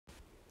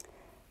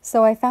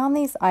So I found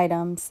these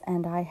items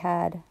and I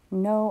had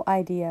no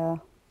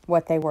idea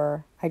what they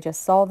were. I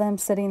just saw them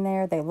sitting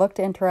there. They looked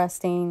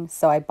interesting,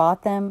 so I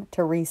bought them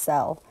to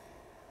resell.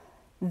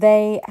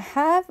 They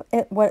have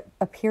what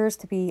appears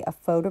to be a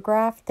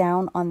photograph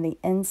down on the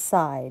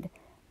inside,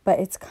 but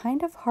it's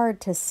kind of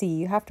hard to see.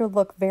 You have to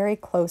look very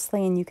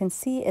closely and you can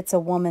see it's a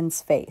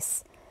woman's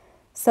face.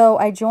 So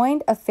I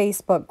joined a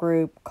Facebook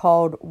group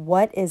called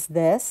What Is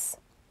This?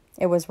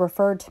 It was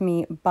referred to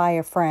me by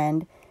a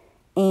friend,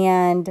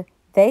 and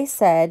they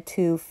said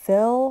to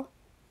fill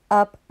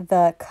up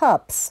the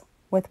cups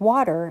with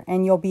water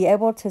and you'll be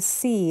able to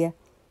see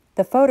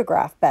the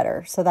photograph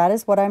better. So that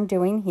is what I'm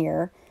doing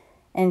here.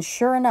 And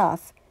sure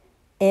enough,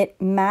 it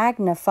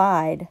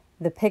magnified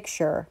the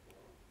picture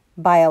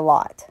by a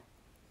lot.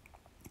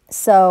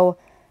 So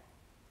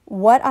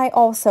what I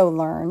also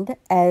learned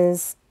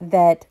is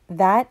that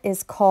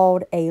is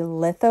called a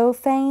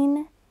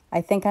lithophane.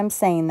 I think I'm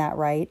saying that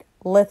right.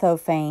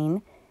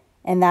 Lithophane.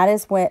 And that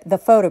is what the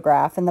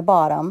photograph in the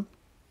bottom.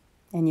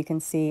 And you can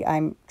see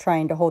I'm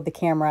trying to hold the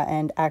camera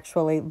and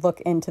actually look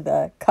into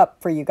the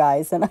cup for you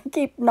guys. And I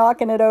keep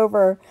knocking it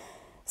over.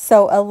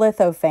 So a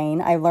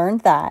lithophane, I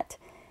learned that.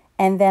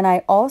 And then I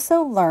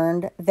also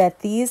learned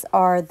that these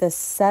are the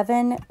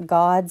 7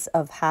 gods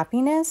of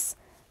happiness.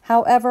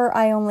 However,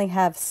 I only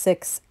have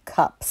 6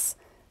 cups.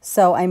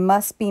 So I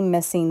must be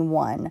missing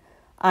one.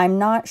 I'm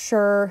not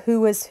sure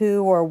who is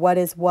who or what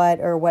is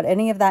what or what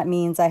any of that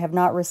means. I have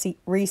not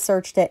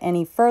researched it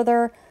any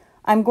further.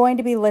 I'm going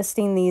to be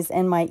listing these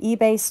in my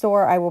eBay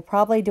store. I will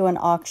probably do an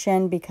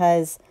auction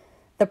because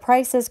the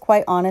prices,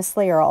 quite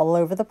honestly, are all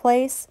over the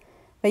place.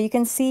 But you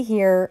can see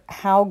here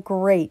how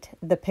great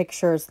the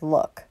pictures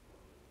look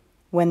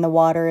when the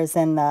water is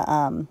in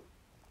the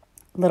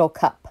little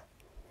cup.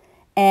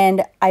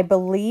 And I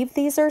believe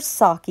these are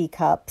sake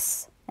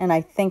cups, and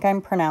I think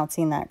I'm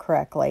pronouncing that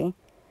correctly.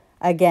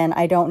 Again,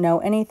 I don't know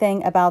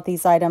anything about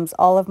these items.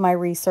 All of my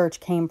research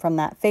came from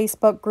that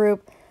Facebook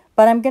group.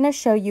 But I'm going to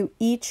show you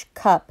each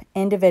cup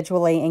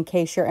individually in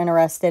case you're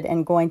interested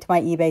in going to my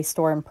eBay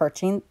store and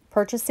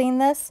purchasing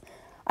this.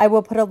 I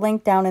will put a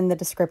link down in the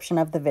description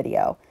of the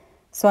video.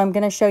 So I'm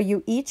going to show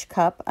you each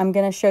cup. I'm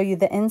going to show you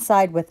the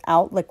inside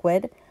without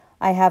liquid.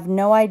 I have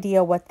no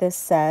idea what this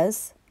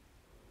says.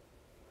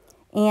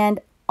 And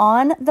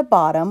on the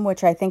bottom,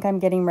 which I think I'm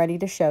getting ready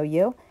to show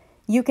you,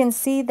 you can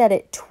see that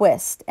it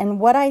twists. And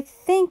what I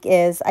think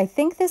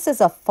this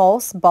is a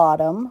false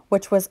bottom,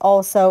 which was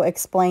also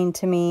explained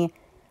to me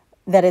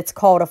that it's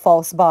called a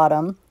false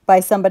bottom by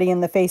somebody in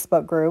the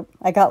Facebook group.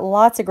 I got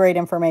lots of great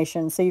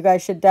information, so you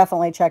guys should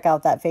definitely check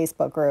out that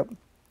Facebook group.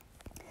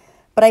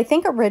 But I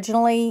think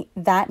originally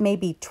that may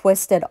be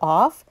twisted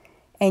off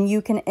and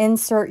you can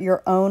insert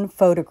your own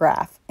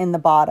photograph in the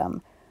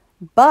bottom.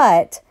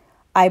 But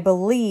I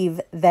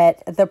believe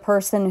that the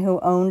person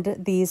who owned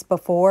these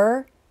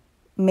before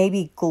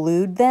maybe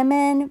glued them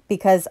in,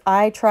 because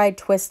I tried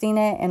twisting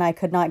it and I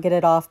could not get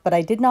it off, but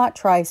I did not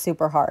try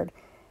super hard.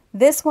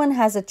 This one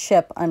has a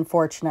chip,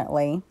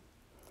 unfortunately,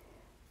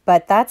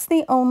 but that's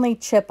the only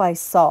chip I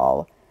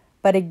saw.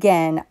 But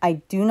again,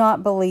 I do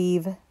not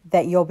believe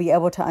that you'll be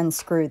able to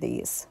unscrew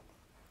these.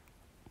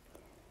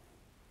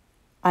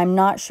 I'm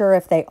not sure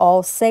if they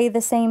all say the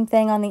same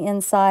thing on the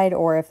inside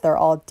or if they're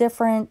all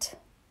different.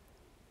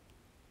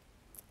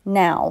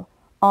 Now,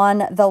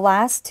 on the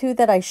last 2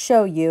 that I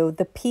show you,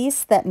 the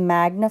piece that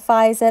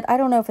magnifies it, I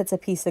don't know if it's a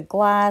piece of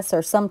glass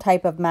or some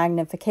type of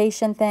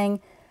magnification thing,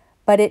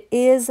 but it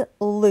is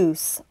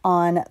loose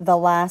on the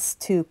last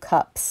 2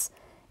 cups.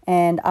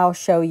 And I'll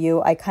show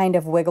you. I kind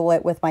of wiggle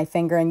it with my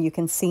finger and you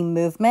can see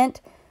movement,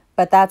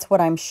 but that's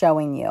what I'm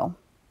showing you.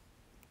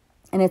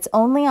 And it's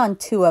only on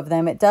 2 of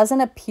them. It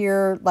doesn't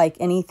appear like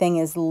anything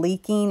is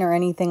leaking or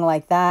anything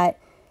like that,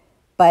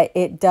 but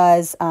it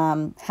does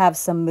have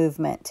some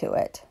movement to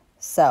it.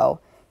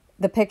 So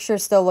the picture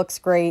still looks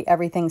great.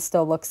 Everything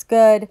still looks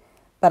good,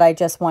 but I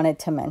just wanted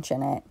to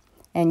mention it.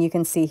 And you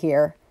can see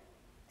here.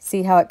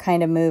 See how it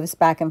kind of moves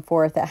back and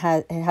forth. It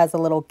has a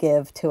little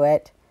give to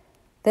it.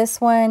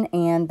 This one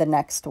and the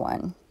next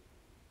one.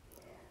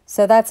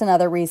 So that's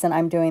another reason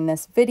I'm doing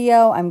this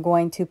video. I'm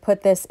going to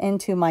put this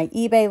into my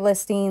eBay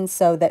listing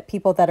so that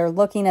people that are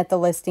looking at the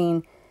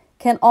listing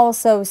can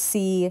also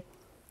see,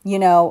 you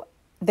know,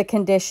 the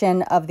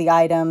condition of the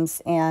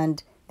items,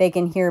 and they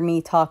can hear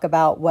me talk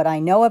about what I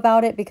know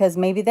about it because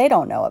maybe they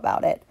don't know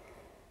about it.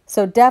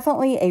 So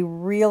definitely a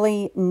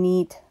really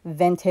neat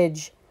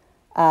vintage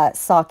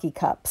sake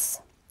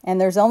cups.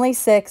 And there's only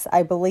 6.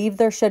 I believe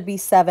there should be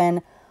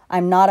 7.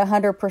 I'm not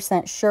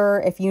 100%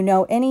 sure. If you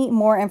know any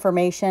more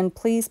information,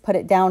 please put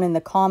it down in the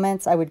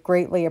comments. I would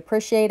greatly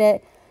appreciate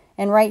it.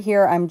 And right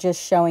here, I'm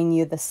just showing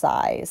you the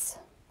size.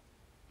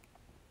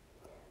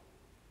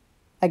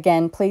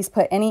 Again, please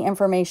put any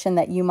information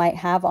that you might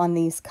have on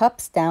these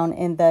cups down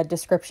in the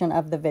description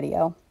of the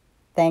video.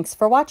 Thanks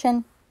for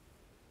watching.